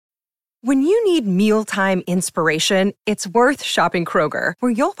When you need mealtime inspiration, it's worth shopping Kroger,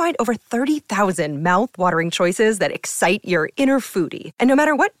 where you'll find over 30,000 mouth-watering choices that excite your inner foodie. And no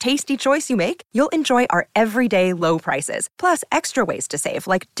matter what tasty choice you make, you'll enjoy our everyday low prices, plus extra ways to save,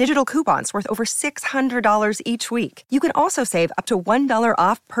 like digital coupons worth over $600 each week. You can also save up to $1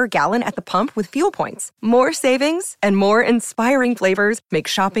 off per gallon at the pump with fuel points. More savings and more inspiring flavors make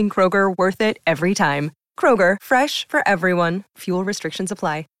shopping Kroger worth it every time. Kroger, fresh for everyone. Fuel restrictions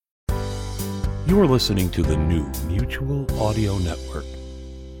apply. You are listening to the new Mutual Audio Network.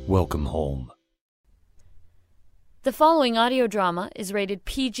 Welcome home. The following audio drama is rated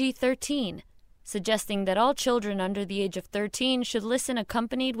PG-13, suggesting that all children under the age of 13 should listen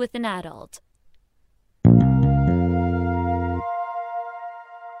accompanied with an adult.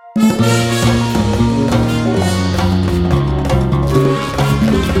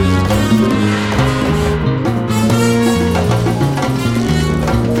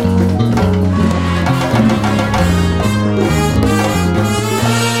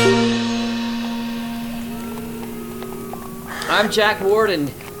 I'm Jack Ward,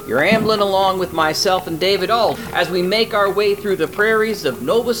 and you're ambling along with myself and David Auld as we make our way through the prairies of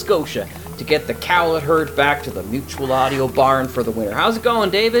Nova Scotia to get the cowlet herd back to the Mutual Audio barn for the winter. How's it going,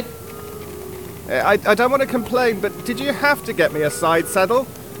 David? I don't want to complain, but did you have to get me a side saddle?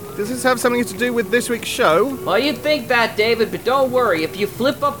 Does this have something to do with this week's show? Well, you'd think that, David, but don't worry. If you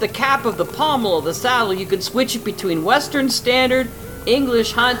flip up the cap of the pommel of the saddle, you can switch it between Western Standard,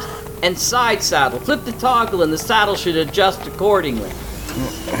 English Hunt, and side saddle. Flip the toggle and the saddle should adjust accordingly.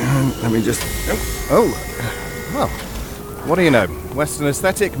 Let me just... Oh, well, what do you know? Western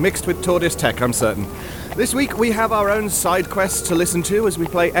aesthetic mixed with Tortoise tech, I'm certain. This week we have our own side quests to listen to as we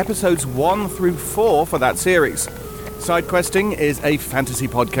play episodes 1 through 4 for that series. Side questing is a fantasy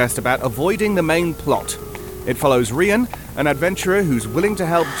podcast about avoiding the main plot. It follows Rian, an adventurer who's willing to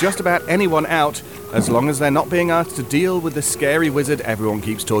help just about anyone out as long as they're not being asked to deal with the scary wizard everyone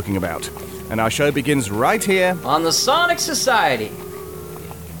keeps talking about. And our show begins right here on the Sonic Society.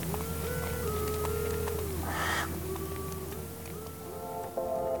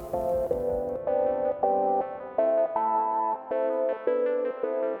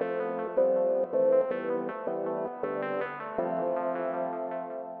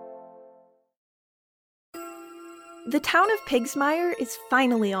 The town of Pigsmire is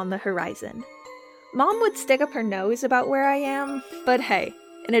finally on the horizon. Mom would stick up her nose about where I am, but hey,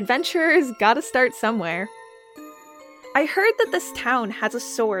 an adventurer's gotta start somewhere. I heard that this town has a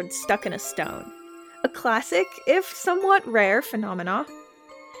sword stuck in a stone. A classic, if somewhat rare, phenomena.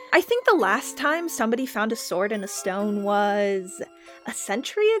 I think the last time somebody found a sword in a stone was a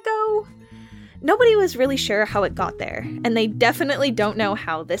century ago? Nobody was really sure how it got there, and they definitely don't know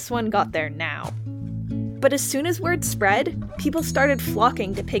how this one got there now. But as soon as word spread, people started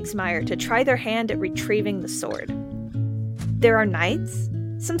flocking to Pigsmire to try their hand at retrieving the sword. There are knights,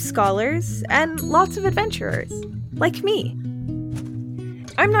 some scholars, and lots of adventurers, like me.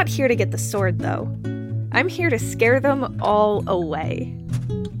 I'm not here to get the sword, though. I'm here to scare them all away.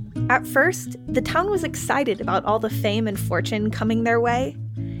 At first, the town was excited about all the fame and fortune coming their way.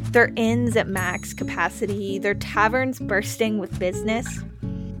 Their inns at max capacity, their taverns bursting with business.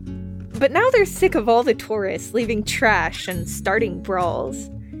 But now they're sick of all the tourists leaving trash and starting brawls.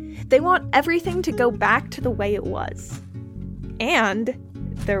 They want everything to go back to the way it was. And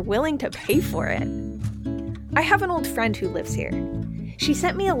they're willing to pay for it. I have an old friend who lives here. She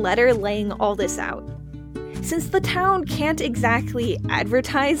sent me a letter laying all this out. Since the town can't exactly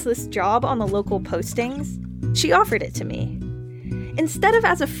advertise this job on the local postings, she offered it to me. Instead of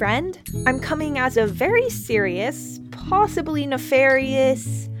as a friend, I'm coming as a very serious, possibly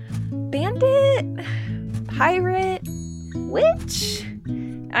nefarious... bandit? Pirate? Witch?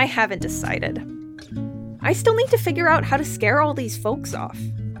 I haven't decided. I still need to figure out how to scare all these folks off.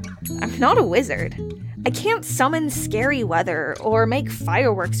 I'm not a wizard. I can't summon scary weather or make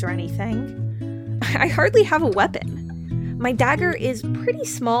fireworks or anything. I hardly have a weapon. My dagger is pretty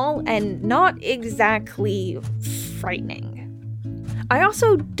small and not exactly frightening. I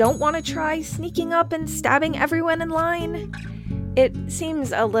also don't want to try sneaking up and stabbing everyone in line. It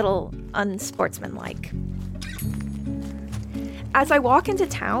seems a little unsportsmanlike. As I walk into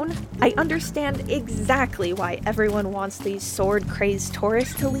town, I understand exactly why everyone wants these sword-crazed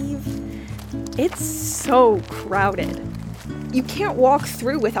tourists to leave. It's so crowded. You can't walk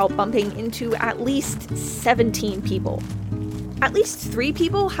through without bumping into at least 17 people. At least 3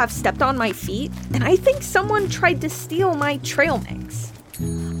 people have stepped on my feet, and I think someone tried to steal my trail mix.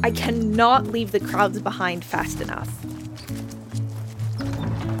 I cannot leave the crowds behind fast enough.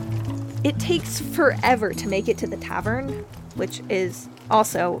 It takes forever to make it to the tavern, which is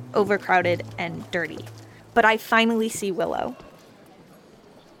Also overcrowded and dirty. But I finally see Willow.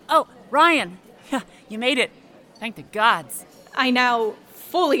 Oh, Ryan! You made it. Thank the gods. I now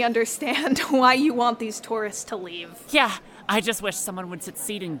fully understand why you want these tourists to leave. Yeah, I just wish someone would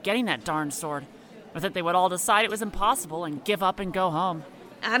succeed in getting that darn sword. Or that they would all decide it was impossible and give up and go home.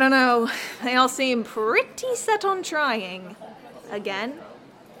 I don't know. They all seem pretty set on trying. Again,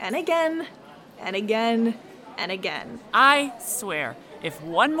 and again, and again, and again. I swear, if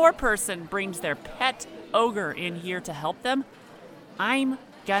one more person brings their pet ogre in here to help them, I'm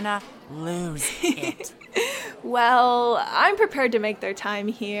gonna lose it. Well, I'm prepared to make their time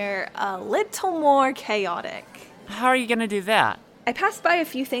here a little more chaotic. How are you gonna do that? I passed by a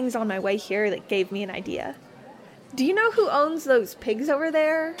few things on my way here that gave me an idea. Do you know who owns those pigs over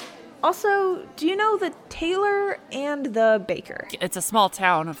there? Also, do you know the tailor and the baker? It's a small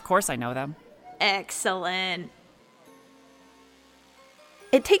town, of course I know them. Excellent.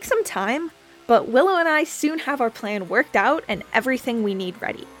 It takes some time, but Willow and I soon have our plan worked out and everything we need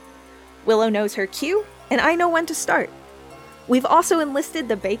ready. Willow knows her cue, and I know when to start. We've also enlisted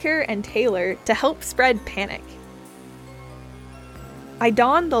the baker and tailor to help spread panic. I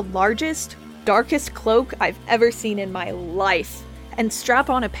don the largest, darkest cloak I've ever seen in my life and strap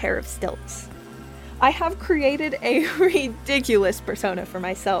on a pair of stilts. I have created a ridiculous persona for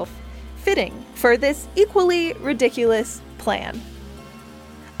myself, fitting for this equally ridiculous plan.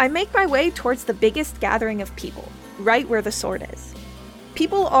 I make my way towards the biggest gathering of people, right where the sword is.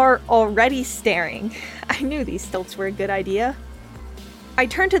 People are already staring. I knew these stilts were a good idea. I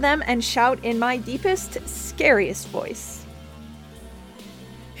turn to them and shout in my deepest, scariest voice.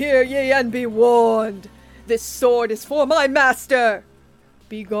 Hear ye and be warned. This sword is for my master.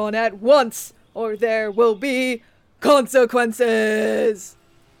 Be gone at once, or there will be consequences.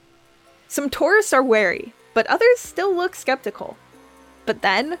 Some tourists are wary, but others still look skeptical. But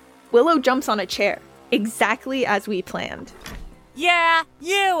then, Willow jumps on a chair, exactly as we planned. Yeah,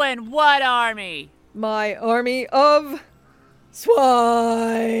 you and what army? My army of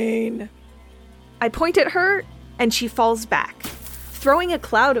swine. I point at her, and she falls back, throwing a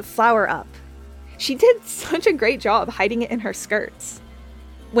cloud of flour up. She did such a great job hiding it in her skirts.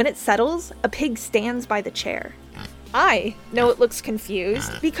 When it settles, a pig stands by the chair. I know it looks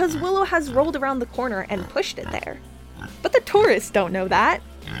confused because Willow has rolled around the corner and pushed it there. But the tourists don't know that.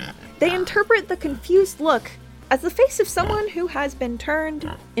 They interpret the confused look as the face of someone who has been turned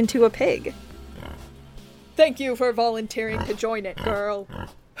into a pig. Thank you for volunteering to join it, girl.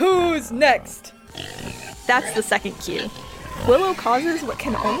 Who's next? That's the second cue. Willow causes what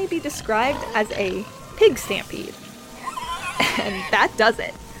can only be described as a pig stampede. And that does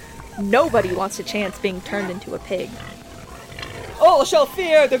it. Nobody wants a chance being turned into a pig. All shall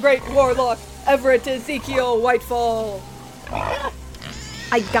fear the great warlock, Everett Ezekiel Whitefall.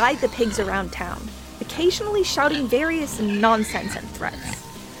 I guide the pigs around town, occasionally shouting various nonsense and threats.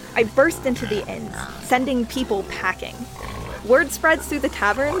 I burst into the inns, sending people packing. Word spreads through the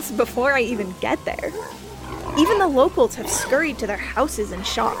taverns before I even get there. Even the locals have scurried to their houses and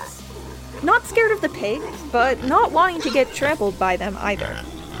shops. Not scared of the pigs, but not wanting to get trampled by them either.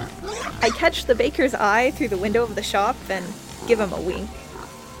 I catch the baker's eye through the window of the shop and give him a wink.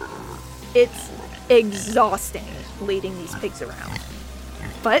 It's exhausting leading these pigs around,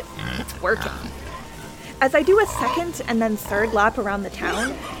 but it's working. As I do a second and then third lap around the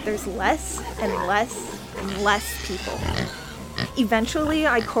town, there's less and less and less people. Eventually,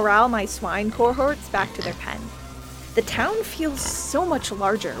 I corral my swine cohorts back to their pen. The town feels so much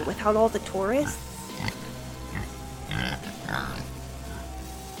larger without all the tourists.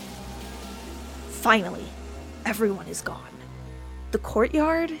 Finally, everyone is gone. The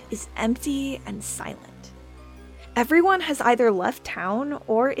courtyard is empty and silent. Everyone has either left town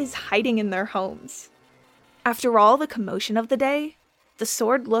or is hiding in their homes. After all the commotion of the day, the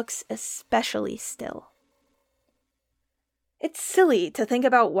sword looks especially still. It's silly to think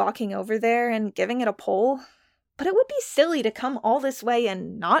about walking over there and giving it a pull, but it would be silly to come all this way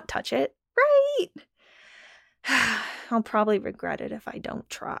and not touch it, right? I'll probably regret it if I don't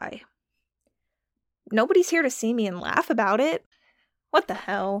try. Nobody's here to see me and laugh about it. What the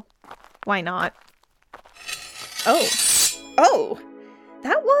hell? Why not? Oh,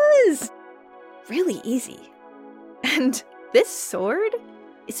 that was really easy. And this sword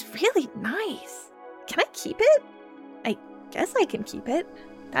is really nice. Can I keep it? I guess I can keep it.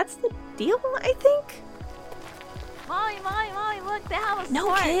 That's the deal, I think. Molly, look, they have a sword.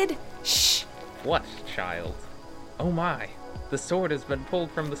 No, kid. Shh. What, child? Oh my, the sword has been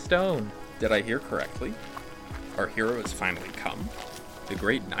pulled from the stone. Did I hear correctly? Our hero has finally come? The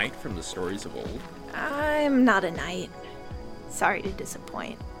great knight from the stories of old? I'm not a knight. Sorry to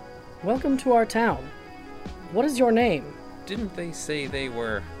disappoint. Welcome to our town. What is your name? Didn't they say they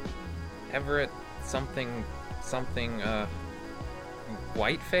were Everett something,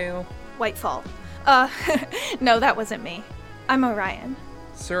 Whitefall? Whitefall. No, that wasn't me. I'm Orion.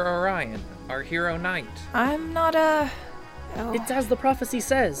 Sir Orion, our hero knight. I'm not Oh. It's as the prophecy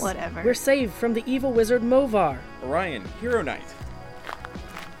says. Whatever. We're saved from the evil wizard Movar. Orion, hero knight.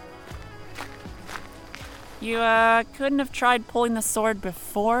 You, couldn't have tried pulling the sword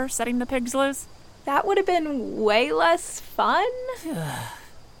before setting the pigs loose? That would have been way less fun.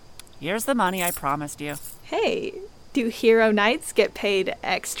 Here's the money I promised you. Hey, do hero knights get paid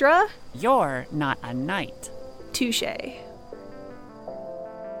extra? You're not a knight. Touché.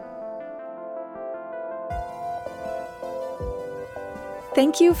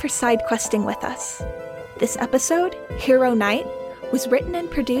 Thank you for side questing with us. This episode, Hero Knight, was written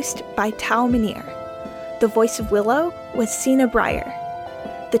and produced by Tao Manir. The voice of Willow was Sina Breyer.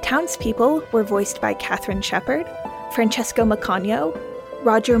 The townspeople were voiced by Catherine Shepard, Francesco Macagno,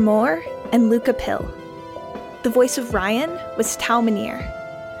 Roger Moore, and Luca Pill. The voice of Ryan was Tao Manir.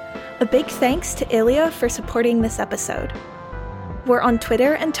 A big thanks to Ilya for supporting this episode. We're on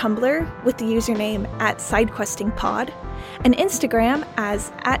Twitter and Tumblr with the username @SideQuestingPod and Instagram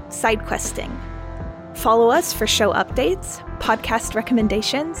as @SideQuesting. Follow us for show updates, podcast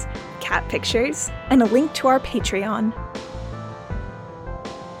recommendations, cat pictures, and a link to our Patreon.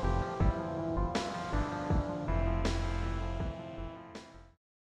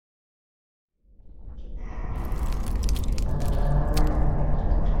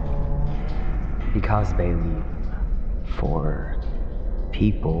 Because Bailey, for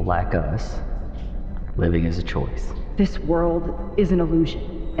people like us, living is a choice. This world is an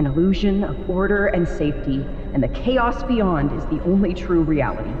illusion of order and safety, and the chaos beyond is the only true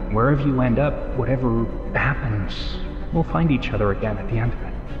reality. Wherever you end up, whatever happens, we'll find each other again at the end of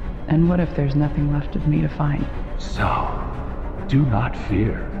it. And what if there's nothing left of me to find? So, do not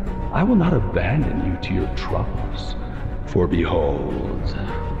fear. I will not abandon you to your troubles. For behold,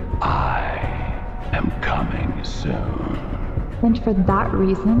 I am coming soon. And for that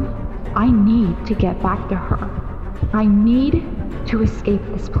reason, I need to get back to her. I need to escape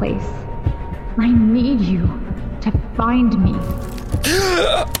this place. I need you to find me.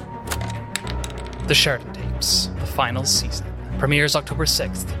 The Sheridan Tapes, the final season. Premieres October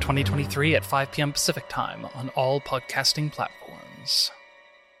 6th, 2023 at 5 p.m. Pacific Time on all podcasting platforms.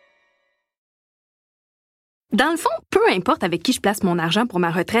 Dans le fond, peu importe avec qui je place mon argent pour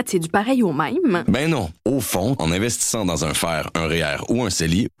ma retraite, c'est du pareil au même. Ben non. Au fond, en investissant dans un FER, un REER ou un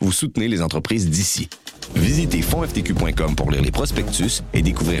CELI, vous soutenez les entreprises d'ici. Visitez fondsftq.com pour lire les prospectus et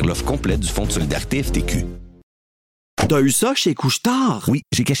découvrir l'offre complète du Fonds de solidarité FTQ. T'as eu ça chez Couche-Tard? Oui,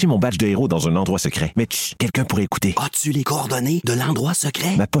 j'ai caché mon badge de héros dans un endroit secret. Mais quelqu'un pourrait écouter. As-tu les coordonnées de l'endroit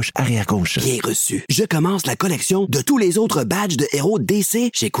secret? Ma poche arrière-gauche. Bien reçu. Je commence la collection de tous les autres badges de héros DC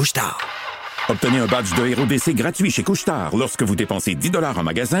chez Couche-Tard. Obtenez un badge de héros DC gratuit chez Couche-Tard lorsque vous dépensez 10 $ en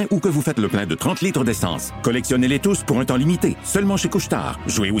magasin ou que vous faites le plein de 30 litres d'essence. Collectionnez-les tous pour un temps limité, seulement chez Couche-Tard.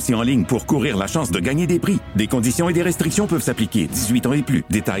 Jouez aussi en ligne pour courir la chance de gagner des prix. Des conditions et des restrictions peuvent s'appliquer. 18 ans et plus.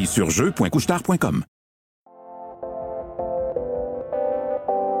 Détails sur jeux.couchetard.com.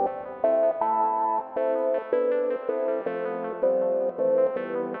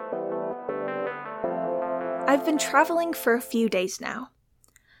 I've been traveling for a few days now.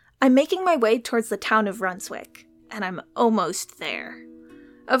 I'm making my way towards the town of Runswick, and I'm almost there.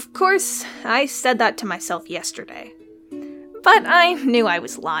 Of course, I said that to myself yesterday. But I knew I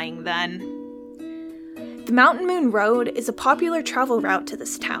was lying then. The Mountain Moon Road is a popular travel route to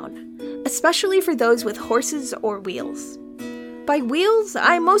this town, especially for those with horses or wheels. By wheels,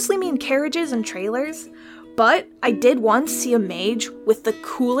 I mostly mean carriages and trailers, but I did once see a mage with the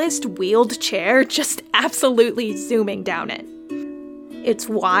coolest wheeled chair just absolutely zooming down it. It's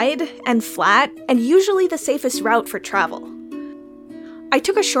wide and flat and usually the safest route for travel. I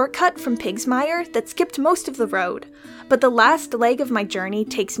took a shortcut from Pigsmire that skipped most of the road, but the last leg of my journey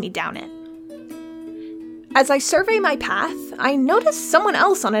takes me down it. As I survey my path, I notice someone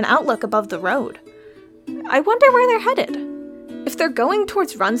else on an outlook above the road. I wonder where they're headed. If they're going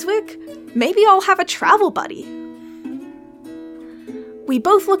towards Runswick, maybe I'll have a travel buddy. We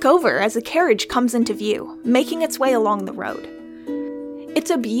both look over as a carriage comes into view, making its way along the road. It's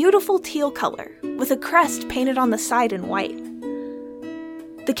a beautiful teal color, with a crest painted on the side in white.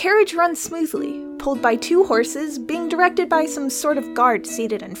 The carriage runs smoothly, pulled by 2 horses being directed by some sort of guard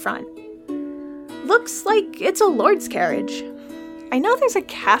seated in front. Looks like it's a lord's carriage. I know there's a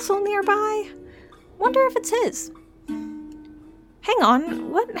castle nearby. Wonder if it's his. Hang on,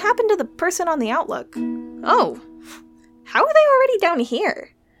 what happened to the person on the outlook? Oh, How are they already down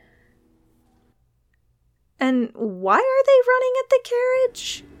here? And why are they running at the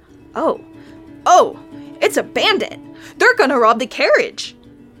carriage? Oh, it's a bandit! They're gonna rob the carriage!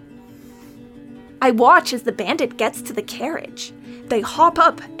 I watch as the bandit gets to the carriage. They hop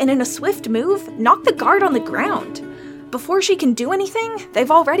up and in a swift move, knock the guard on the ground. Before she can do anything,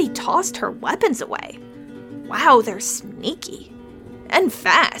 they've already tossed her weapons away. Wow, they're sneaky. And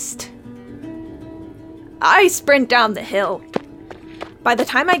fast. I sprint down the hill. By the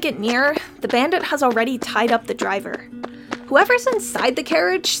time I get near, the bandit has already tied up the driver. Whoever's inside the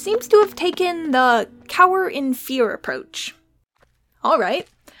carriage seems to have taken the cower in fear approach. Alright.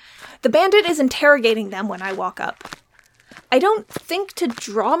 The bandit is interrogating them when I walk up. I don't think to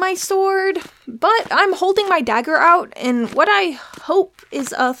draw my sword, but I'm holding my dagger out in what I hope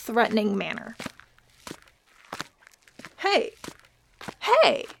is a threatening manner.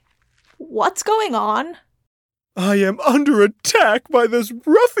 Hey, what's going on? I am under attack by this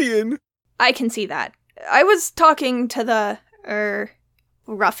ruffian! I can see that. I was talking to the,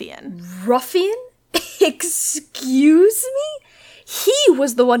 ruffian. Ruffian? Excuse me? He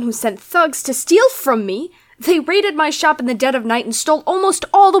was the one who sent thugs to steal from me. They raided my shop in the dead of night and stole almost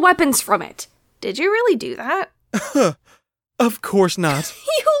all the weapons from it. Did you really do that? Of course not.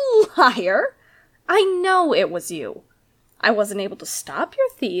 You liar! I know it was you. I wasn't able to stop your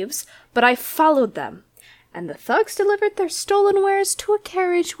thieves, but I followed them. And the thugs delivered their stolen wares to a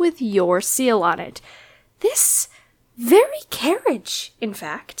carriage with your seal on it. This very carriage, in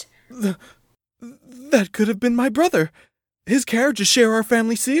fact. That could have been my brother. His carriages share our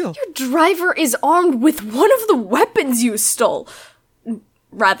family seal. Your driver is armed with one of the weapons you stole.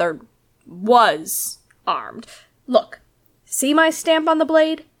 Rather, was armed. Look, see my stamp on the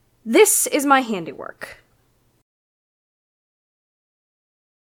blade? This is my handiwork.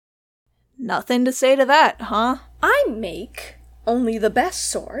 Nothing to say to that, huh? I make only the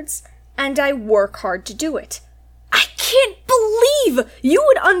best swords, and I work hard to do it. I can't believe you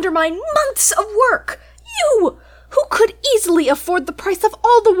would undermine months of work! You, who could easily afford the price of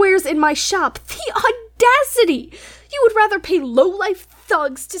all the wares in my shop! The audacity! You would rather pay low-life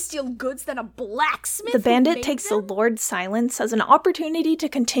thugs to steal goods than a blacksmith? The bandit takes the Lord's silence as an opportunity to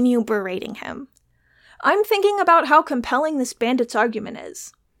continue berating him. I'm thinking about how compelling this bandit's argument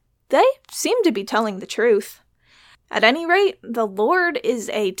is. They seem to be telling the truth. At any rate, the Lord is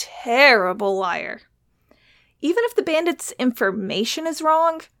a terrible liar. Even if the bandit's information is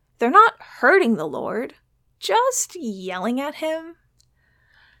wrong, they're not hurting the Lord, just yelling at him.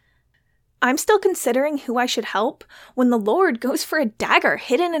 I'm still considering who I should help when the Lord goes for a dagger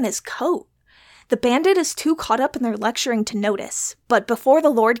hidden in his coat. The bandit is too caught up in their lecturing to notice, but before the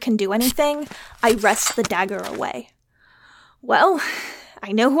Lord can do anything, I wrest the dagger away. Well,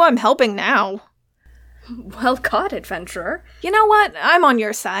 I know who I'm helping now. Well caught, adventurer. You know what? I'm on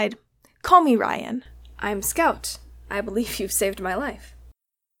your side. Call me Ryan. I'm Scout. I believe you've saved my life.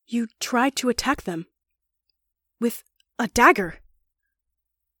 You tried to attack them. With a dagger.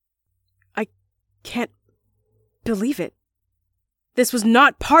 I can't believe it. This was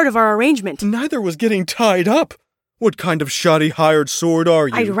not part of our arrangement. Neither was getting tied up. What kind of shoddy hired sword are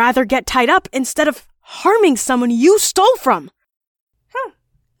you? I'd rather get tied up instead of harming someone you stole from.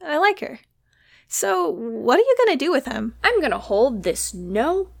 I like her. So, what are you gonna do with him? I'm gonna hold this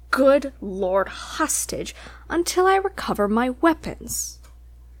no-good lord hostage until I recover my weapons.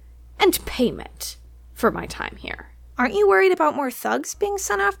 And payment for my time here. Aren't you worried about more thugs being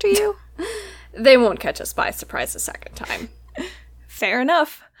sent after you? They won't catch us by surprise a second time. Fair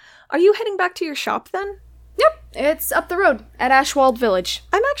enough. Are you heading back to your shop then? Yep, it's up the road at Ashwald Village.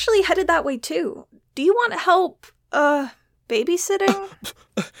 I'm actually headed that way too. Do you want help, babysitting?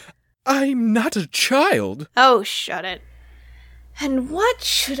 I'm not a child. Oh, shut it. And what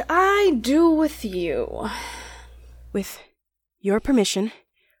should I do with you? With your permission,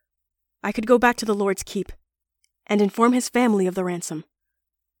 I could go back to the Lord's Keep and inform his family of the ransom.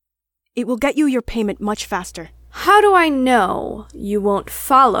 It will get you your payment much faster. How do I know you won't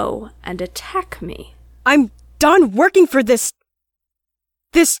follow and attack me? I'm done working for this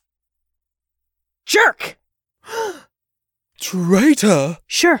jerk! Traitor!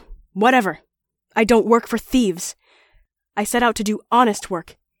 Sure, whatever. I don't work for thieves. I set out to do honest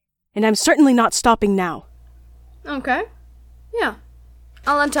work, and I'm certainly not stopping now. Okay. Yeah.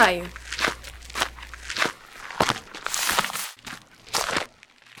 I'll untie you.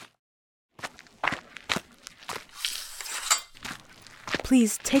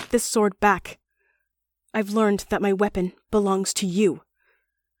 Please take this sword back. I've learned that my weapon belongs to you.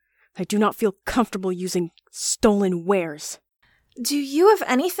 I do not feel comfortable using stolen wares. Do you have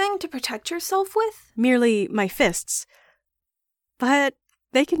anything to protect yourself with? Merely my fists. but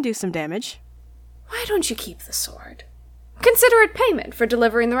they can do some damage. Why don't you keep the sword? Consider it payment for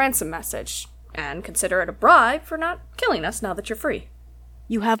delivering the ransom message, and consider it a bribe for not killing us now that you're free.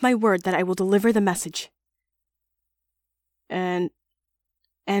 You have my word that I will deliver the message. And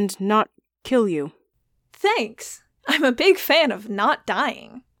not kill you. Thanks. I'm a big fan of not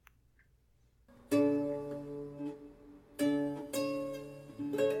dying.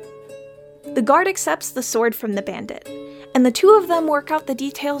 The guard accepts the sword from the bandit, and the two of them work out the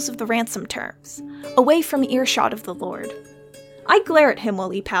details of the ransom terms, away from earshot of the Lord. I glare at him while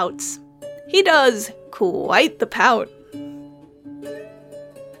he pouts. He does quite the pout.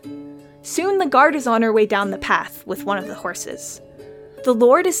 Soon the guard is on her way down the path with one of the horses. The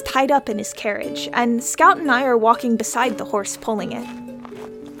Lord is tied up in his carriage, and Scout and I are walking beside the horse pulling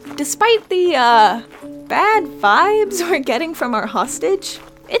it. Despite the, bad vibes we're getting from our hostage,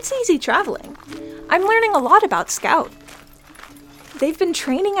 it's easy traveling. I'm learning a lot about Scout. They've been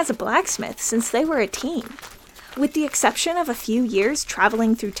training as a blacksmith since they were a teen. With the exception of a few years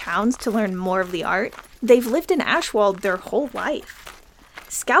traveling through towns to learn more of the art, they've lived in Ashwald their whole life.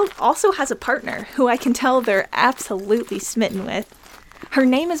 Scout also has a partner who I can tell they're absolutely smitten with. Her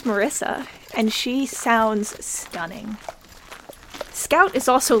name is Marissa, and she sounds stunning. Scout is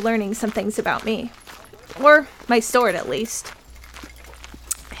also learning some things about me. Or my sword, at least.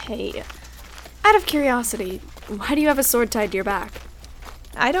 Hey, out of curiosity, why do you have a sword tied to your back?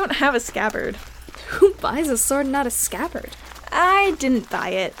 I don't have a scabbard. Who buys a sword and not a scabbard? I didn't buy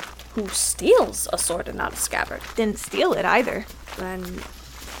it. Who steals a sword and not a scabbard? Didn't steal it either. Then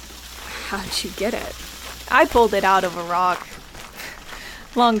how did you get it? I pulled it out of a rock.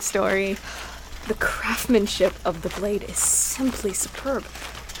 Long story. The craftsmanship of the blade is simply superb.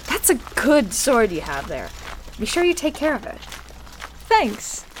 That's a good sword you have there. Be sure you take care of it.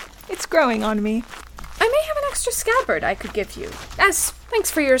 Thanks. It's growing on me. I may have an extra scabbard I could give you, as thanks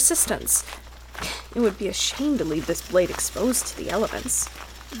for your assistance. It would be a shame to leave this blade exposed to the elements.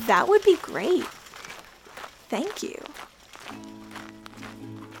 That would be great. Thank you.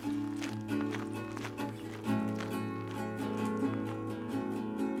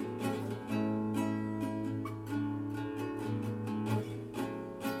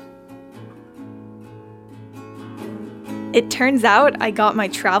 It turns out I got my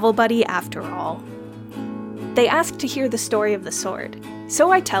travel buddy after all. They asked to hear the story of the sword,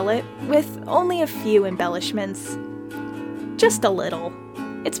 so I tell it, with only a few embellishments. Just a little.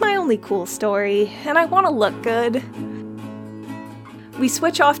 It's my only cool story, and I want to look good. We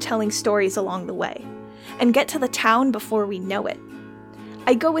switch off telling stories along the way, and get to the town before we know it.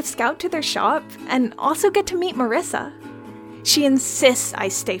 I go with Scout to their shop, and also get to meet Marissa. She insists I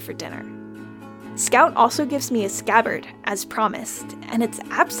stay for dinner. Scout also gives me a scabbard, as promised, and it's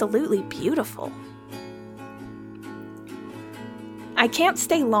absolutely beautiful. I can't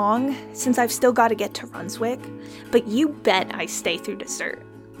stay long, since I've still got to get to Runswick, but you bet I stay through dessert.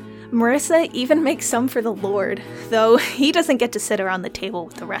 Marissa even makes some for the Lord, though he doesn't get to sit around the table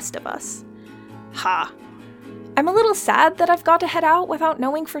with the rest of us. Ha. I'm a little sad that I've got to head out without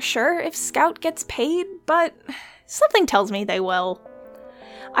knowing for sure if Scout gets paid, but something tells me they will.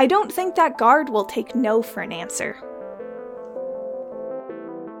 I don't think that guard will take no for an answer.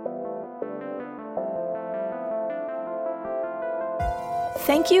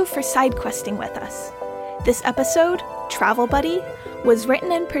 Thank you for side questing with us. This episode, Travel Buddy, was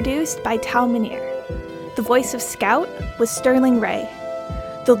written and produced by Tal Minear. The voice of Scout was Sterling Ray.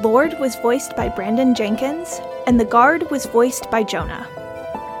 The Lord was voiced by Brandon Jenkins, and the guard was voiced by Jonah.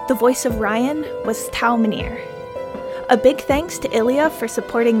 The voice of Ryan was Tal Minear. A big thanks to Ilya for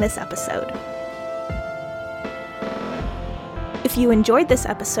supporting this episode. If you enjoyed this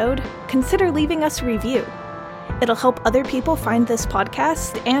episode, consider leaving us a review. It'll help other people find this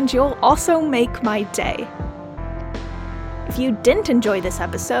podcast, and you'll also make my day. If you didn't enjoy this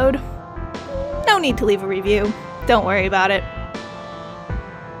episode, no need to leave a review. Don't worry about it.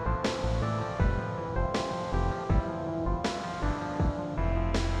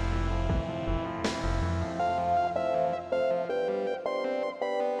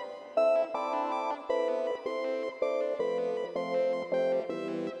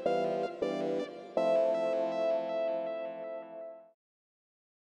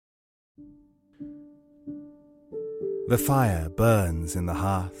 The fire burns in the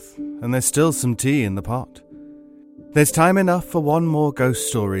hearth, and there's still some tea in the pot. There's time enough for one more ghost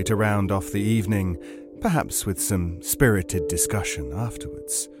story to round off the evening, perhaps with some spirited discussion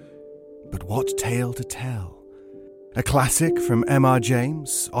afterwards. But what tale to tell? A classic from M.R.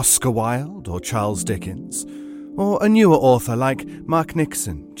 James, Oscar Wilde, or Charles Dickens? Or a newer author like Mark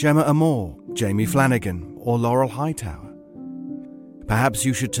Nixon, Gemma Amor, Jamie Flanagan, or Laurel Hightower? perhaps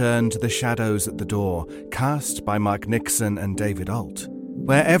you should turn to The Shadows at the Door, cast by Mark Nixon and David Alt,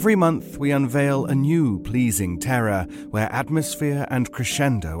 where every month we unveil a new pleasing terror where atmosphere and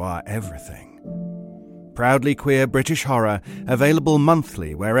crescendo are everything. Proudly queer British horror, available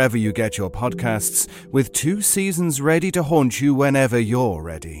monthly wherever you get your podcasts, with 2 seasons ready to haunt you whenever you're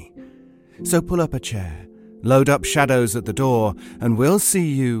ready. So pull up a chair, load up Shadows at the Door, and we'll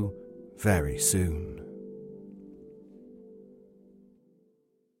see you very soon.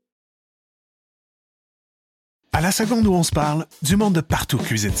 À la seconde où on se parle, du monde de partout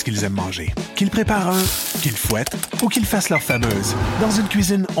cuisine ce qu'ils aiment manger. Qu'ils préparent qu'ils fouettent ou qu'ils fassent leur fameuse. Dans une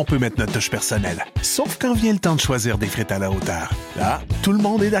cuisine, on peut mettre notre touche personnelle. Sauf quand vient le temps de choisir des frites à la hauteur. Là, tout le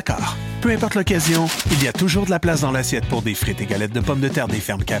monde est d'accord. Peu importe l'occasion, il y a toujours de la place dans l'assiette pour des frites et galettes de pommes de terre des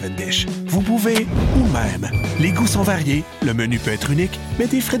fermes Cavendish. Vous pouvez, ou même. Les goûts sont variés, le menu peut être unique, mais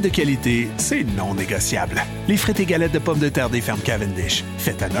des frites de qualité, c'est non négociable. Les frites et galettes de pommes de terre des fermes Cavendish.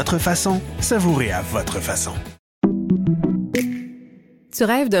 Faites à notre façon, savourez à votre façon. Tu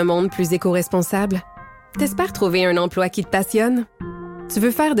rêves d'un monde plus éco-responsable? T'espères trouver un emploi qui te passionne? Tu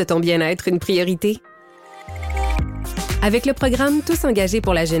veux faire de ton bien-être une priorité? Avec le programme Tous engagés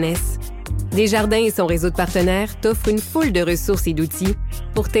pour la jeunesse, Desjardins et son réseau de partenaires t'offrent une foule de ressources et d'outils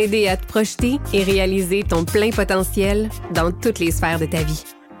pour t'aider à te projeter et réaliser ton plein potentiel dans toutes les sphères de ta vie.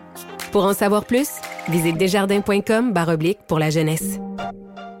 Pour en savoir plus, visite desjardins.com/pour la jeunesse.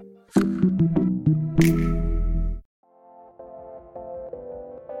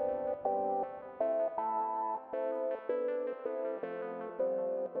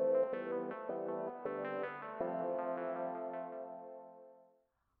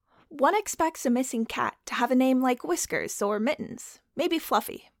 One expects a missing cat to have a name like Whiskers or Mittens, maybe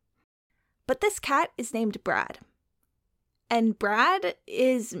Fluffy. But this cat is named Brad. And Brad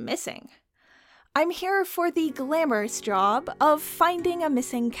is missing. I'm here for the glamorous job of finding a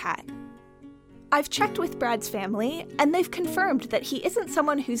missing cat. I've checked with Brad's family, and they've confirmed that he isn't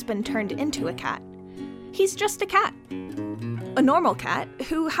someone who's been turned into a cat. He's just a cat. A normal cat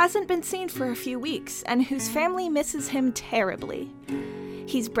who hasn't been seen for a few weeks and whose family misses him terribly.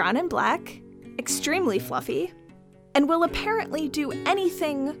 He's brown and black, extremely fluffy, and will apparently do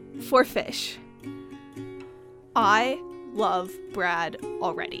anything for fish. I love Brad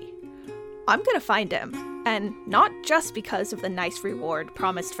already. I'm gonna find him, and not just because of the nice reward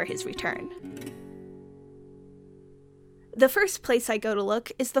promised for his return. The first place I go to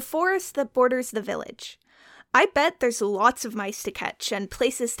look is the forest that borders the village. I bet there's lots of mice to catch and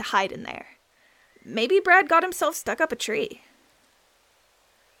places to hide in there. Maybe Brad got himself stuck up a tree.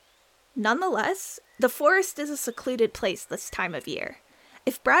 Nonetheless, the forest is a secluded place this time of year.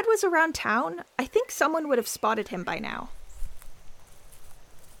 If Brad was around town, I think someone would have spotted him by now.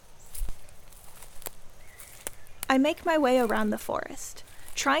 I make my way around the forest,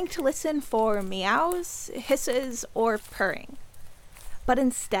 trying to listen for meows, hisses, or purring. But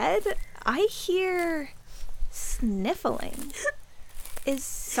instead, I hear sniffling. Is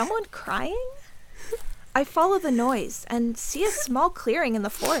someone crying? I follow the noise and see a small clearing in the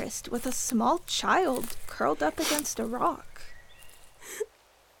forest with a small child curled up against a rock.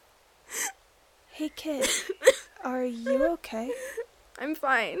 Hey kid, are you okay? I'm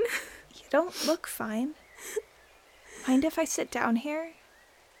fine. You don't look fine. Mind if I sit down here?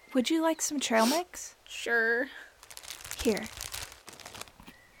 Would you like some trail mix? Sure. Here.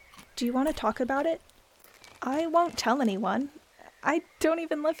 Do you want to talk about it? I won't tell anyone. I don't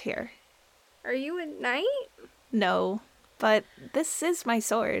even live here. Are you a knight? No, but this is my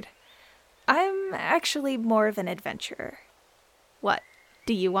sword. I'm actually more of an adventurer. What,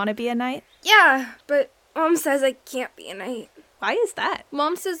 do you want to be a knight? Yeah, but Mom says I can't be a knight. Why is that?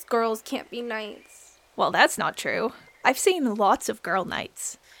 Mom says girls can't be knights. Well, that's not true. I've seen lots of girl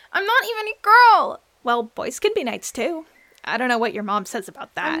knights. I'm not even a girl! Well, boys can be knights too. I don't know what your mom says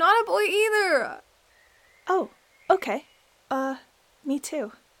about that. I'm not a boy either! Oh, okay. Me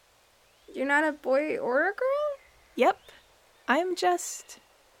too. You're not a boy or a girl? Yep. I'm just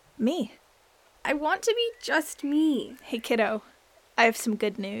me. I want to be just me. Hey, kiddo. I have some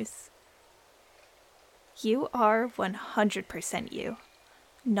good news. You are 100% you.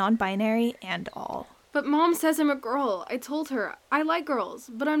 Non-binary and all. But Mom says I'm a girl. I told her I like girls,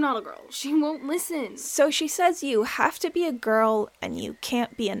 but I'm not a girl. She won't listen. So she says you have to be a girl and you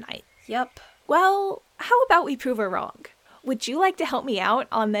can't be a knight. Yep. Well, how about we prove her wrong? Would you like to help me out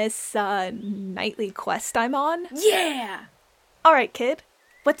on this, nightly quest I'm on? Yeah! Alright, kid.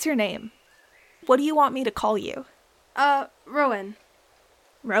 What's your name? What do you want me to call you? Rowan.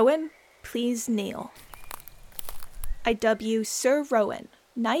 Rowan, please kneel. I dub you Sir Rowan,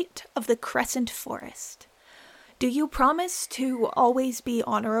 Knight of the Crescent Forest. Do you promise to always be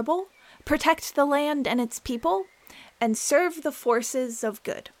honorable, protect the land and its people, and serve the forces of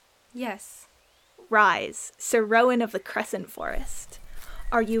good? Yes. Rise, Sir Rowan of the Crescent Forest.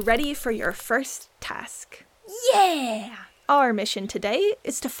 Are you ready for your first task? Yeah! Our mission today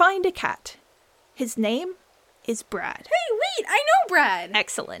is to find a cat. His name is Brad. Hey, wait! I know Brad!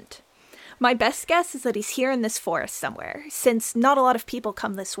 Excellent. My best guess is that he's here in this forest somewhere, since not a lot of people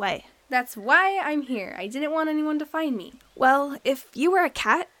come this way. That's why I'm here. I didn't want anyone to find me. Well, if you were a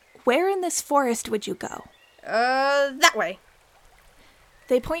cat, where in this forest would you go? That way.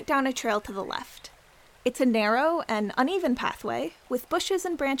 They point down a trail to the left. It's a narrow and uneven pathway, with bushes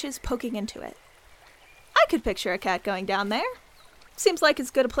and branches poking into it. I could picture a cat going down there. Seems like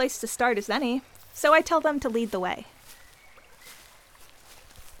as good a place to start as any, so I tell them to lead the way.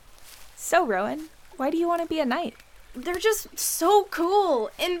 So, Rowan, why do you want to be a knight? They're just so cool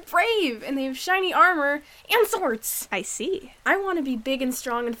and brave, and they have shiny armor and swords. I see. I want to be big and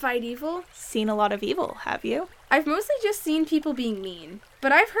strong and fight evil. Seen a lot of evil, have you? I've mostly just seen people being mean,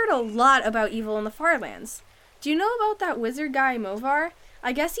 but I've heard a lot about evil in the Farlands. Do you know about that wizard guy, Movar?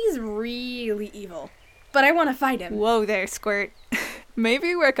 I guess he's really evil, but I want to fight him. Whoa there, Squirt.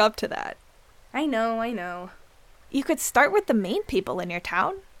 Maybe work up to that. I know. You could start with the main people in your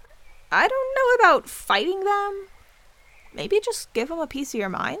town. I don't know about fighting them. Maybe just give them a piece of your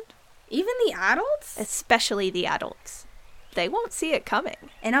mind. Even the adults? Especially the adults. They won't see it coming.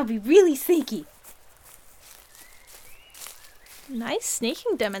 And I'll be really sneaky. Nice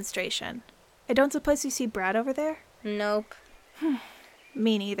sneaking demonstration. I don't suppose you see Brad over there? Nope.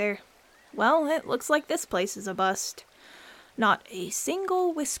 Me neither. Well, it looks like this place is a bust. Not a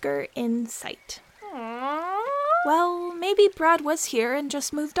single whisker in sight. Aww. Well, maybe Brad was here and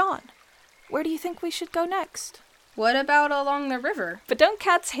just moved on. Where do you think we should go next? What about along the river? But don't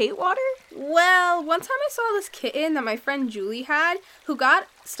cats hate water? Well, one time I saw this kitten that my friend Julie had who got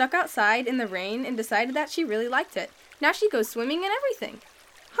stuck outside in the rain and decided that she really liked it. Now she goes swimming and everything.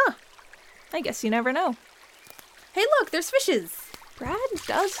 Huh. I guess you never know. Hey, look, there's fishes. Brad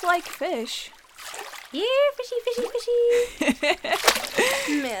does like fish. Yeah, fishy.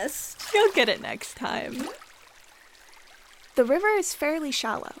 Missed. You'll get it next time. The river is fairly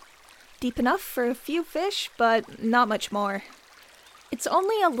shallow. Deep enough for a few fish, but not much more. It's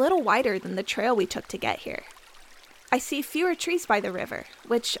only a little wider than the trail we took to get here. I see fewer trees by the river,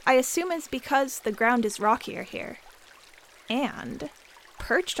 which I assume is because the ground is rockier here. And,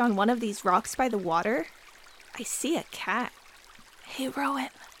 perched on one of these rocks by the water, I see a cat. Hey, Rowan,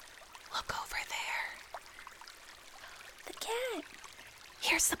 look over there. The cat.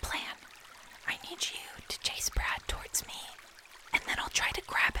 Here's the plan. I need you to chase Brad towards me, and then I'll try to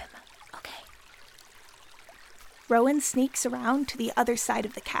grab him. Okay. Rowan sneaks around to the other side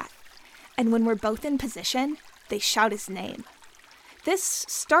of the cat, and when we're both in position, they shout his name. This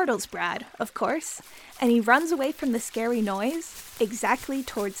startles Brad, of course, and he runs away from the scary noise exactly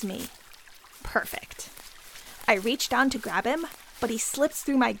towards me. Perfect. I reach down to grab him, but he slips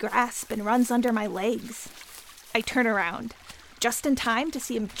through my grasp and runs under my legs. I turn around, just in time to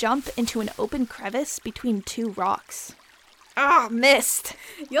see him jump into an open crevice between two rocks. Ah, missed!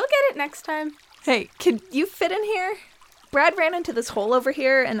 You'll get it next time. Hey, can you fit in here? Brad ran into this hole over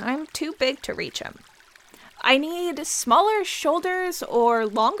here, and I'm too big to reach him. I need smaller shoulders or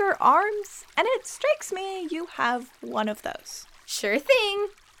longer arms, and it strikes me you have one of those. Sure thing.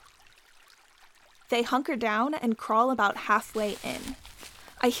 They hunker down and crawl about halfway in.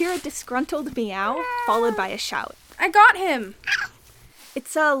 I hear a disgruntled meow, followed by a shout. I got him!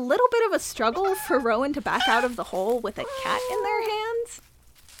 It's a little bit of a struggle for Rowan to back out of the hole with a cat in their hands,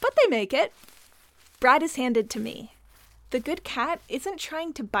 but they make it. Brad is handed to me. The good cat isn't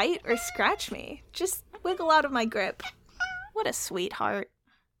trying to bite or scratch me, just wiggle out of my grip. What a sweetheart.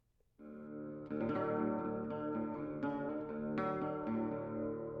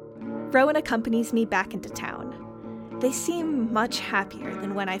 Rowan accompanies me back into town. They seem much happier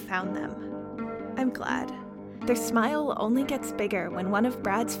than when I found them. I'm glad. Their smile only gets bigger when one of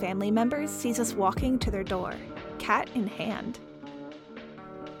Brad's family members sees us walking to their door, cat in hand.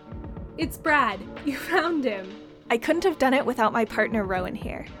 It's Brad. You found him. I couldn't have done it without my partner Rowan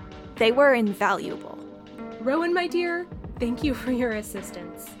here. They were invaluable. Rowan, my dear, thank you for your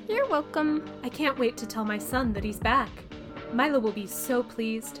assistance. You're welcome. I can't wait to tell my son that he's back. Milo will be so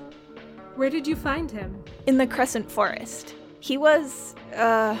pleased. Where did you find him? In the Crescent Forest. He was,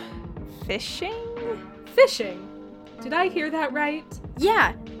 fishing? Fishing? Did I hear that right?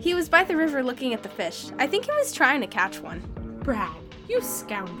 Yeah, he was by the river looking at the fish. I think he was trying to catch one. Brad, you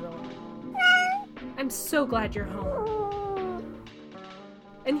scoundrel. I'm so glad you're home.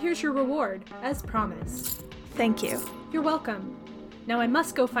 And here's your reward, as promised. Thank you. You're welcome. Now I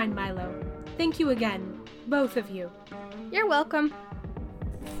must go find Milo. Thank you again, both of you. You're welcome.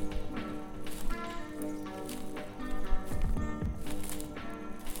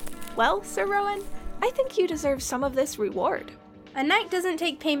 Well, Sir Rowan, I think you deserve some of this reward. A knight doesn't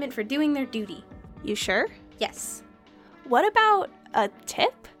take payment for doing their duty. You sure? Yes. What about a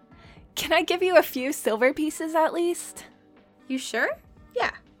tip? Can I give you a few silver pieces at least? You sure?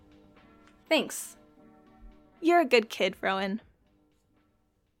 Yeah. Thanks. You're a good kid, Rowan.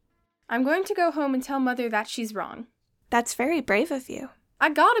 I'm going to go home and tell Mother that she's wrong. That's very brave of you. I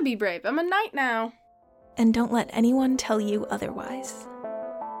gotta be brave. I'm a knight now. And don't let anyone tell you otherwise.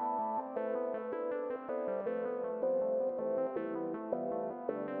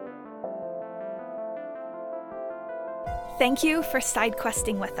 Thank you for side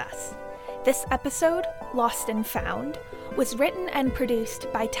questing with us. This episode, Lost and Found, was written and produced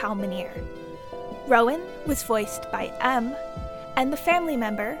by Tal Minear. Rowan was voiced by M, and the family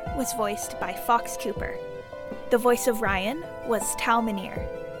member was voiced by Fox Cooper. The voice of Ryan was Tal Minear.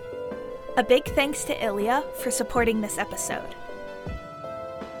 A big thanks to Ilya for supporting this episode.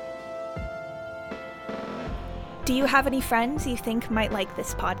 Do you have any friends you think might like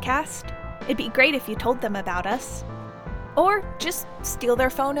this podcast? It'd be great if you told them about us. Or just steal their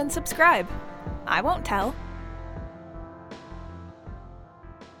phone and subscribe. I won't tell.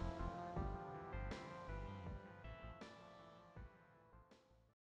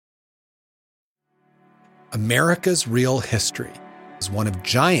 America's real history is one of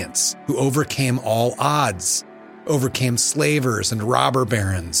giants who overcame all odds, overcame slavers and robber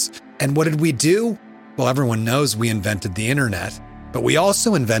barons. And what did we do? Well, everyone knows we invented the internet, but we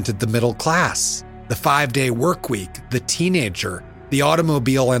also invented the middle class, the 5-day work week, the teenager, the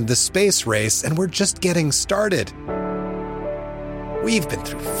automobile, and the space race, and we're just getting started. We've been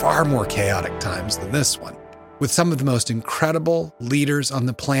through far more chaotic times than this one, with some of the most incredible leaders on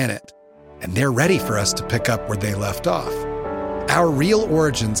the planet, and they're ready for us to pick up where they left off. Our real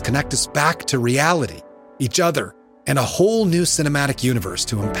origins connect us back to reality, each other, and a whole new cinematic universe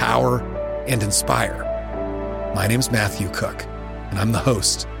to empower and inspire. My name's Matthew Cook, and I'm the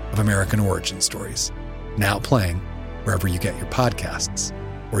host of American Origin Stories, now playing wherever you get your podcasts,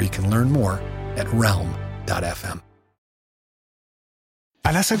 or you can learn more at realm.fm.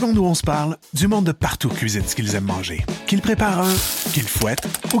 À la seconde où on se parle, du monde de partout cuisine ce qu'ils aiment manger. Qu'ils préparent un, qu'ils fouettent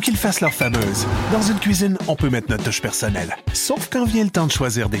ou qu'ils fassent leur fameuse. Dans une cuisine, on peut mettre notre touche personnelle. Sauf quand vient le temps de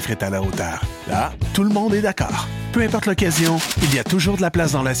choisir des frites à la hauteur. Là, tout le monde est d'accord. Peu importe l'occasion, il y a toujours de la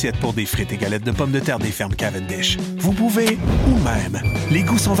place dans l'assiette pour des frites et galettes de pommes de terre des fermes Cavendish. Vous pouvez, ou même. Les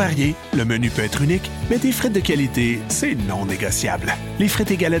goûts sont variés, le menu peut être unique, mais des frites de qualité, c'est non négociable. Les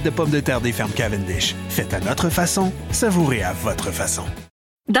frites et galettes de pommes de terre des fermes Cavendish. Faites à notre façon, savourez à votre façon.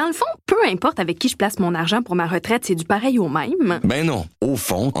 Dans le fond, peu importe avec qui je place mon argent pour ma retraite, c'est du pareil au même. Ben non. Au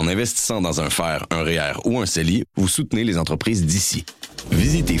fond, en investissant dans un fer, un REER ou un CELI, vous soutenez les entreprises d'ici.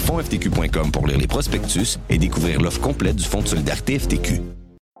 Visitez fondsftq.com pour lire les prospectus et découvrir l'offre complète du Fonds de solidarité FTQ.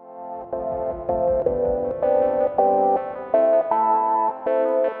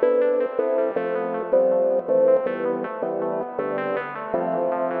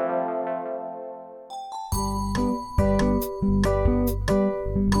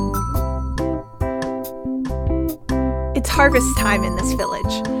 It's harvest time in this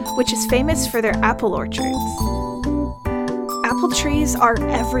village, which is famous for their apple orchards. Apple trees are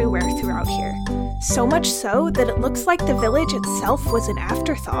everywhere throughout here, so much so that it looks like the village itself was an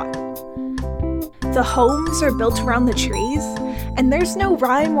afterthought. The homes are built around the trees, and there's no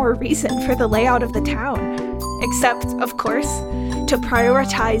rhyme or reason for the layout of the town, except, of course, to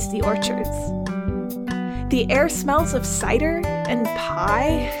prioritize the orchards. The air smells of cider and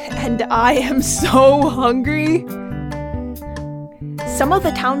pie, and I am so hungry. Some of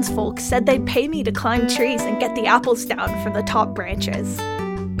the townsfolk said they'd pay me to climb trees and get the apples down from the top branches.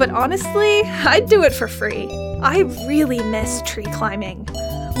 But honestly, I'd do it for free. I really miss tree climbing.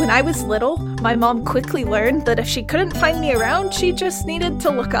 When I was little, my mom quickly learned that if she couldn't find me around, she just needed to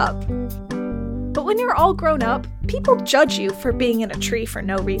look up. But when you're all grown up, people judge you for being in a tree for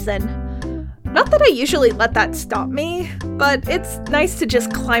no reason. Not that I usually let that stop me, but it's nice to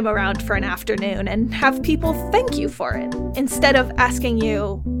just climb around for an afternoon and have people thank you for it, instead of asking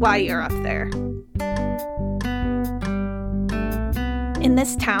you why you're up there. In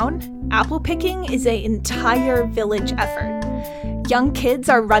this town, apple picking is an entire village effort. Young kids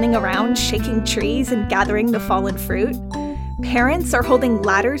are running around shaking trees and gathering the fallen fruit. Parents are holding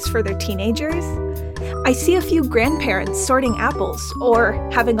ladders for their teenagers. I see a few grandparents sorting apples, or,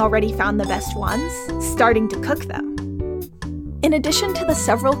 having already found the best ones, starting to cook them. In addition to the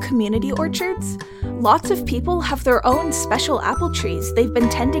several community orchards, lots of people have their own special apple trees they've been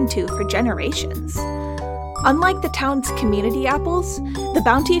tending to for generations. Unlike the town's community apples, the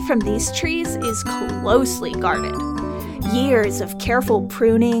bounty from these trees is closely guarded. Years of careful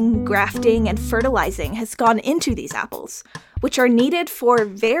pruning, grafting, and fertilizing has gone into these apples, which are needed for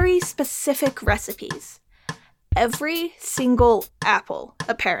very specific recipes. Every single apple,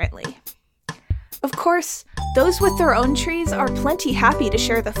 apparently. Of course, those with their own trees are plenty happy to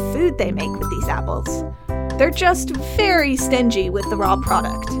share the food they make with these apples. They're just very stingy with the raw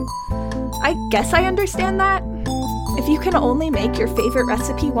product. I guess I understand that. If you can only make your favorite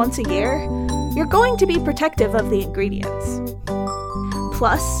recipe once a year, you're going to be protective of the ingredients.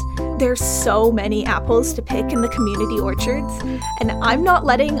 Plus, there's so many apples to pick in the community orchards, and I'm not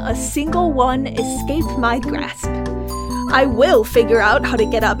letting a single one escape my grasp. I will figure out how to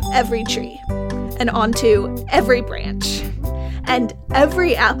get up every tree, and onto every branch. And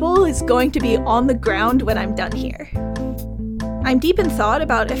every apple is going to be on the ground when I'm done here. I'm deep in thought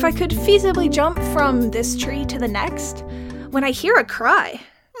about if I could feasibly jump from this tree to the next, when I hear a cry.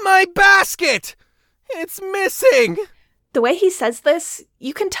 My basket! It's missing! The way he says this,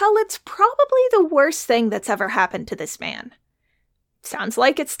 you can tell it's probably the worst thing that's ever happened to this man. Sounds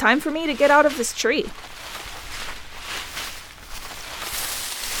like it's time for me to get out of this tree.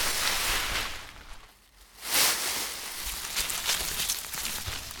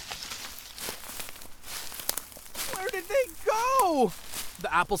 Where did they go?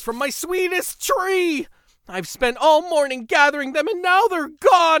 The apples from my sweetest tree! I've spent all morning gathering them and now they're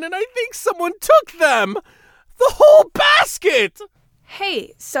gone and I think someone took them! The whole basket!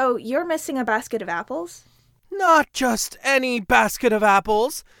 Hey, so you're missing a basket of apples? Not just any basket of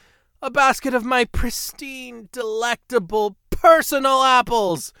apples. A basket of my pristine, delectable, personal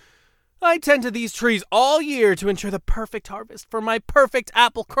apples. I tend to these trees all year to ensure the perfect harvest for my perfect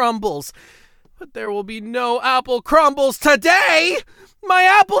apple crumbles. But there will be no apple crumbles today! My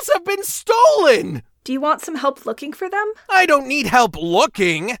apples have been stolen! Do you want some help looking for them? I don't need help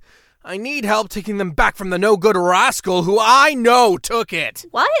looking. I need help taking them back from the no-good rascal who I know took it.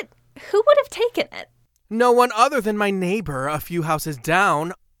 What? Who would have taken it? No one other than my neighbor a few houses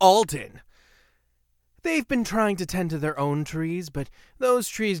down, Alden. They've been trying to tend to their own trees, but those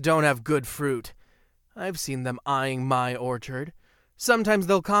trees don't have good fruit. I've seen them eyeing my orchard. Sometimes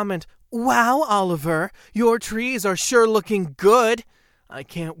they'll comment, "Wow, Oliver, your trees are sure looking good. I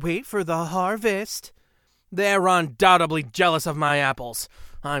can't wait for the harvest." They're undoubtedly jealous of my apples.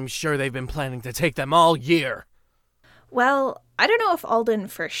 I'm sure they've been planning to take them all year. Well, I don't know if Alden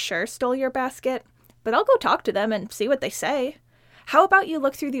for sure stole your basket, but I'll go talk to them and see what they say. How about you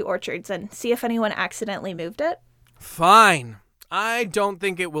look through the orchards and see if anyone accidentally moved it? Fine. I don't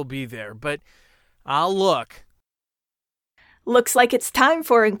think it will be there, but I'll look. Looks like it's time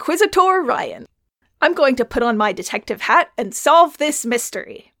for Inquisitor Ryan. I'm going to put on my detective hat and solve this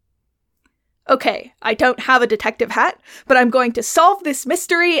mystery. Okay, I don't have a detective hat, but I'm going to solve this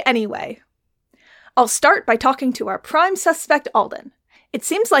mystery anyway. I'll start by talking to our prime suspect, Alden. It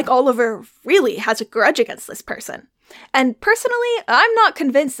seems like Oliver really has a grudge against this person. And personally, I'm not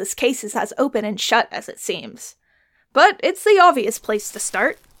convinced this case is as open and shut as it seems. But it's the obvious place to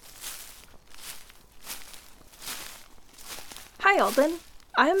start. Hi, Alden.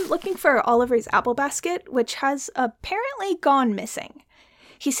 I'm looking for Oliver's apple basket, which has apparently gone missing.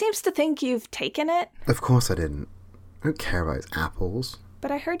 He seems to think you've taken it. Of course I didn't. I don't care about his apples. But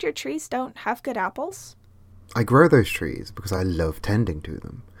I heard your trees don't have good apples. I grow those trees because I love tending to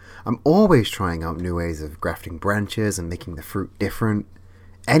them. I'm always trying out new ways of grafting branches and making the fruit different.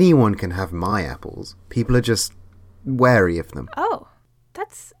 Anyone can have my apples. People are just wary of them. Oh,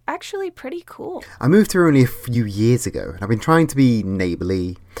 that's actually pretty cool. I moved here only a few years ago, and I've been trying to be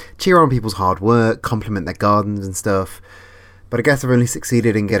neighbourly, cheer on people's hard work, compliment their gardens and stuff. But I guess I've only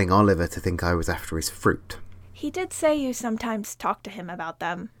succeeded in getting Oliver to think I was after his fruit. He did say you sometimes talk to him about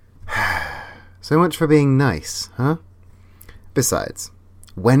them. So much for being nice, huh? Besides,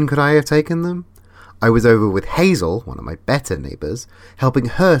 when could I have taken them? I was over with Hazel, one of my better neighbours, helping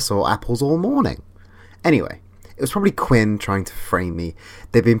her sort apples all morning. Anyway, it was probably Quinn trying to frame me.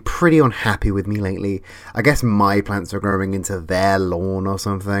 They've been pretty unhappy with me lately. I guess my plants are growing into their lawn or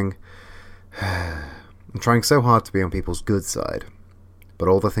something. I'm trying so hard to be on people's good side, but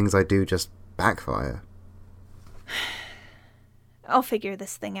all the things I do just backfire. I'll figure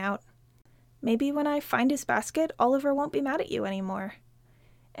this thing out. Maybe when I find his basket, Oliver won't be mad at you anymore.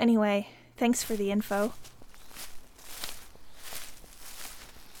 Anyway, thanks for the info.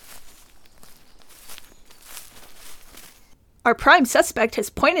 Our prime suspect has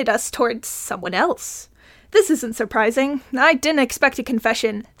pointed us towards someone else. This isn't surprising. I didn't expect a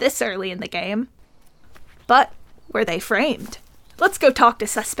confession this early in the game. But were they framed? Let's go talk to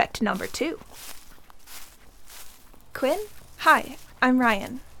suspect number 2. Quinn? Hi, I'm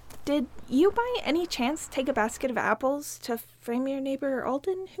Ryan. Did you by any chance take a basket of apples to frame your neighbor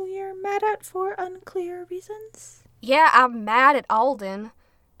Alden, who you're mad at for unclear reasons? Yeah, I'm mad at Alden,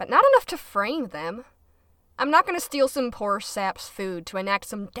 but not enough to frame them. I'm not going to steal some poor sap's food to enact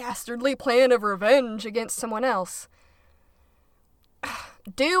some dastardly plan of revenge against someone else.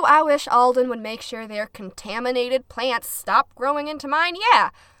 Do I wish Alden would make sure their contaminated plants stop growing into mine?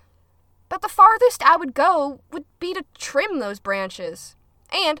 Yeah. But the farthest I would go would be to trim those branches.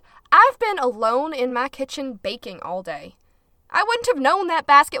 And I've been alone in my kitchen baking all day. I wouldn't have known that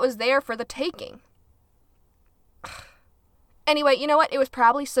basket was there for the taking. Anyway, you know what? It was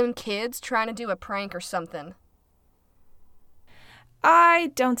probably some kids trying to do a prank or something.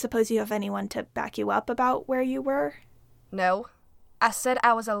 I don't suppose you have anyone to back you up about where you were? No. I said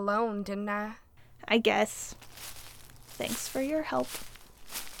I was alone, didn't I? I guess. Thanks for your help.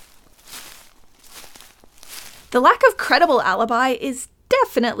 The lack of credible alibi is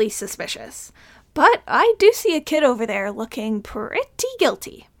definitely suspicious, but I do see a kid over there looking pretty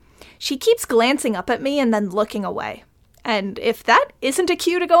guilty. She keeps glancing up at me and then looking away. And if that isn't a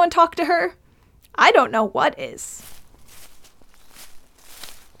cue to go and talk to her, I don't know what is.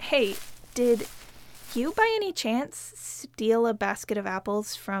 Hey, did you by any chance steal a basket of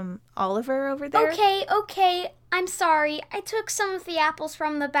apples from Oliver over there? Okay, I'm sorry. I took some of the apples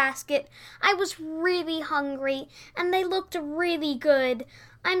from the basket. I was really hungry, and they looked really good.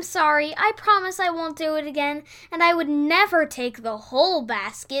 I'm sorry. I promise I won't do it again, and I would never take the whole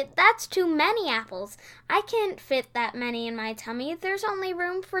basket. That's too many apples. I can't fit that many in my tummy. There's only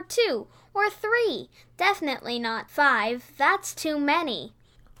room for 2 or 3. Definitely not 5. That's too many.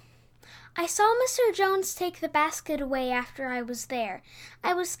 I saw Mr. Jones take the basket away after I was there.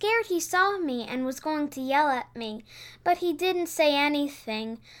 I was scared he saw me and was going to yell at me, but he didn't say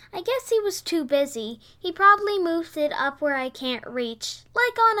anything. I guess he was too busy. He probably moved it up where I can't reach,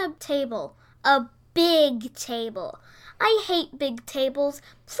 like on a table. A big table. I hate big tables.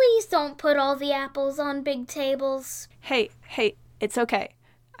 Please don't put all the apples on big tables. Hey, it's okay.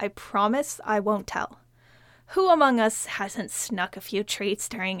 I promise I won't tell. Who among us hasn't snuck a few treats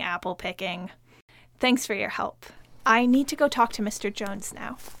during apple picking? Thanks for your help. I need to go talk to Mr. Jones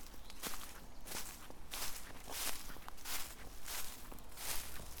now.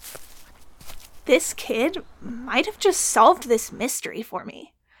 This kid might have just solved this mystery for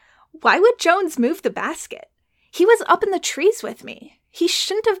me. Why would Jones move the basket? He was up in the trees with me. He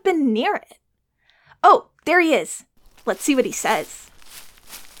shouldn't have been near it. Oh, there he is. Let's see what he says.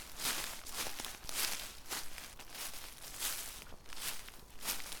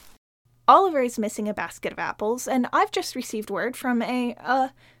 Oliver is missing a basket of apples, and I've just received word from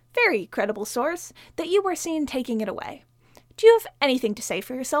a very credible source that you were seen taking it away. Do you have anything to say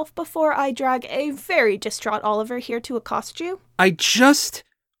for yourself before I drag a very distraught Oliver here to accost you? I just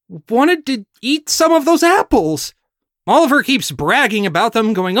wanted to eat some of those apples. Oliver keeps bragging about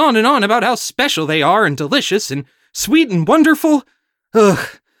them, going on and on about how special they are and delicious and sweet and wonderful.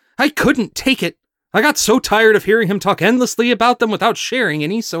 Ugh, I couldn't take it. I got so tired of hearing him talk endlessly about them without sharing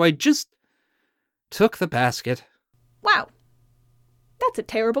any, so I just took the basket. Wow. That's a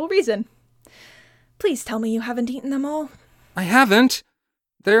terrible reason. Please tell me you haven't eaten them all. I haven't.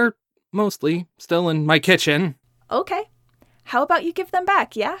 They're mostly still in my kitchen. Okay. How about you give them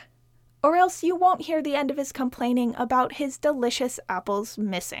back, yeah? Or else you won't hear the end of his complaining about his delicious apples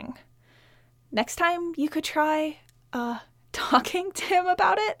missing. Next time you could try, talking to him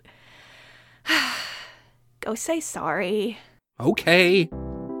about it. Go say sorry. Okay.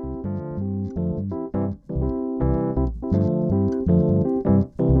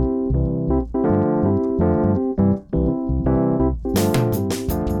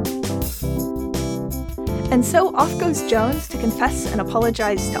 And so off goes Jones to confess and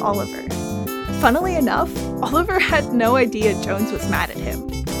apologize to Oliver. Funnily enough, Oliver had no idea Jones was mad at him.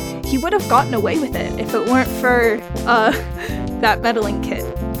 He would have gotten away with it if it weren't for, that meddling kid.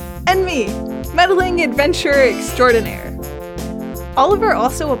 And me, meddling adventurer extraordinaire. Oliver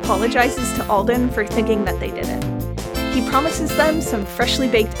also apologizes to Alden for thinking that they did it. He promises them some freshly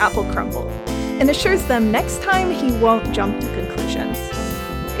baked apple crumble, and assures them next time he won't jump to conclusions.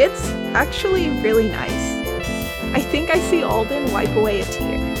 It's actually really nice. I think I see Alden wipe away a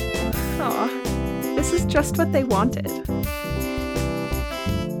tear. Aw, this is just what they wanted.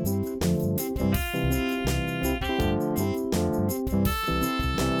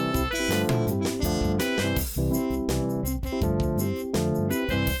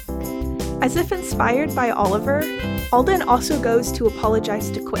 As if inspired by Oliver, Alden also goes to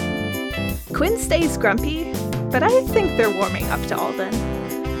apologize to Quinn. Quinn stays grumpy, but I think they're warming up to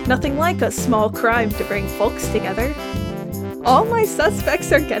Alden. Nothing like a small crime to bring folks together. All my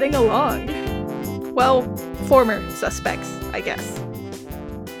suspects are getting along. Well, former suspects, I guess.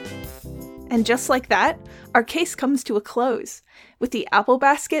 And just like that, our case comes to a close, with the apple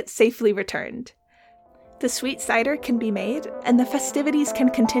basket safely returned. The sweet cider can be made, and the festivities can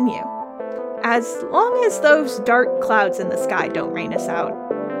continue. As long as those dark clouds in the sky don't rain us out.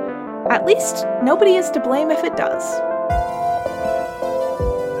 At least, nobody is to blame if it does.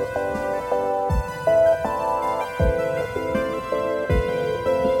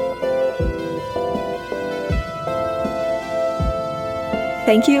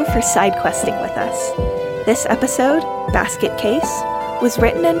 Thank you for side questing with us. This episode, Basket Case, was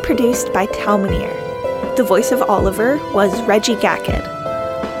written and produced by Talmonier. The voice of Oliver was Reggie Gackett.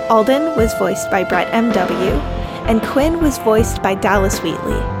 Alden was voiced by Brett M.W., and Quinn was voiced by Dallas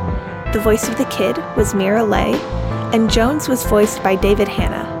Wheatley. The voice of the kid was Mira Lay, and Jones was voiced by David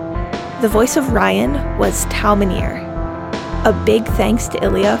Hanna. The voice of Ryan was Talmonier. A big thanks to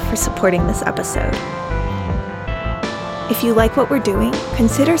Ilya for supporting this episode. If you like what we're doing,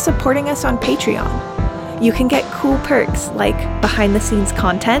 consider supporting us on Patreon. You can get cool perks like behind-the-scenes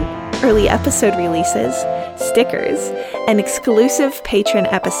content, early episode releases, stickers, and exclusive patron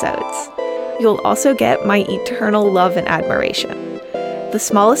episodes. You'll also get my eternal love and admiration. The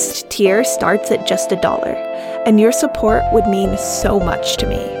smallest tier starts at just $1, and your support would mean so much to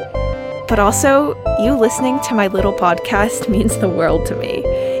me. But also, you listening to my little podcast means the world to me,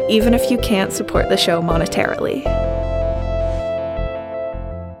 even if you can't support the show monetarily.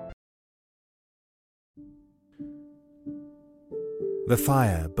 The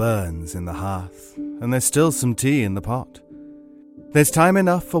fire burns in the hearth, and there's still some tea in the pot. There's time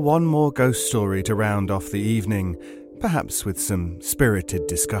enough for one more ghost story to round off the evening, perhaps with some spirited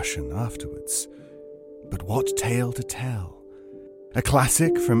discussion afterwards. But what tale to tell? A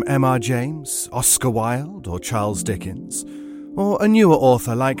classic from M.R. James, Oscar Wilde, or Charles Dickens? Or a newer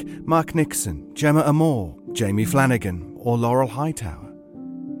author like Mark Nixon, Gemma Amor, Jamie Flanagan, or Laurel Hightower?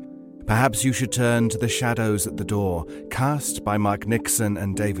 Perhaps you should turn to The Shadows at the Door, cast by Mark Nixon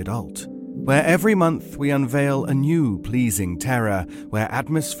and David Alt, where every month we unveil a new pleasing terror where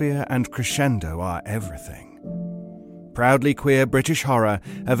atmosphere and crescendo are everything. Proudly queer British horror,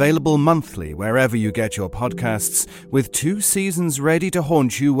 available monthly wherever you get your podcasts, with 2 seasons ready to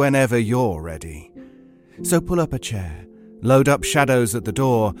haunt you whenever you're ready. So pull up a chair, load up Shadows at the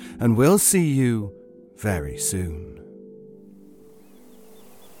Door, and we'll see you very soon.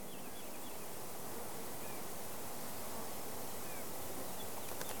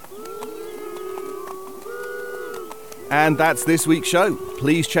 And that's this week's show.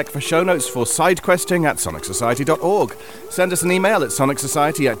 Please check for show notes for sidequesting at sonicsociety.org. Send us an email at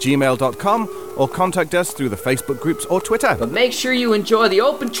sonicsociety@gmail.com or contact us through the Facebook groups or Twitter. But make sure you enjoy the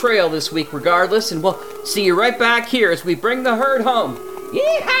open trail this week regardless, and we'll see you right back here as we bring the herd home.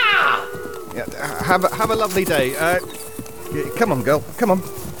 Yeehaw! Yeah, have a lovely day. Come on, girl. Come on.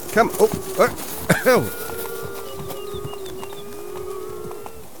 Come. Oh.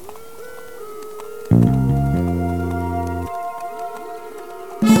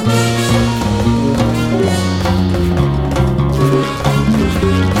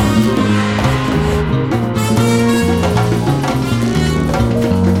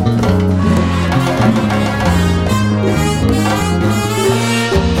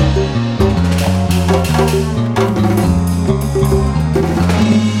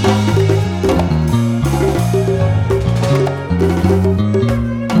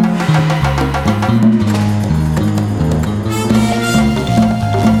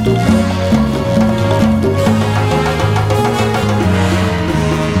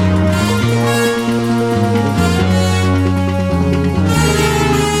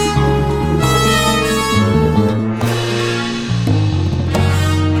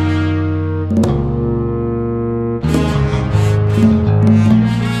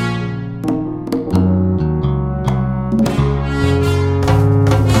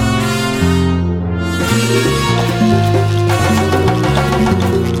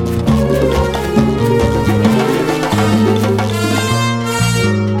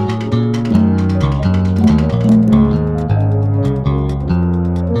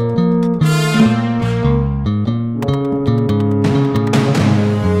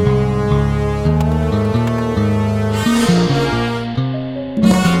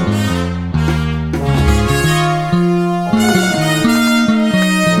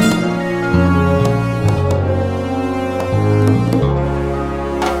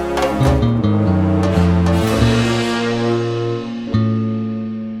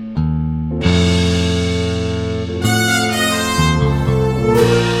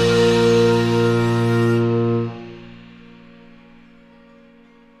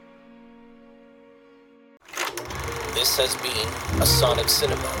 This has been a Sonic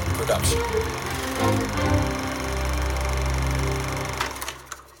Cinema production.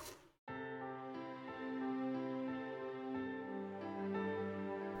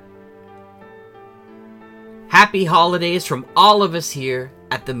 Happy holidays from all of us here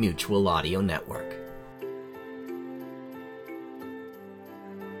at the Mutual Audio Network.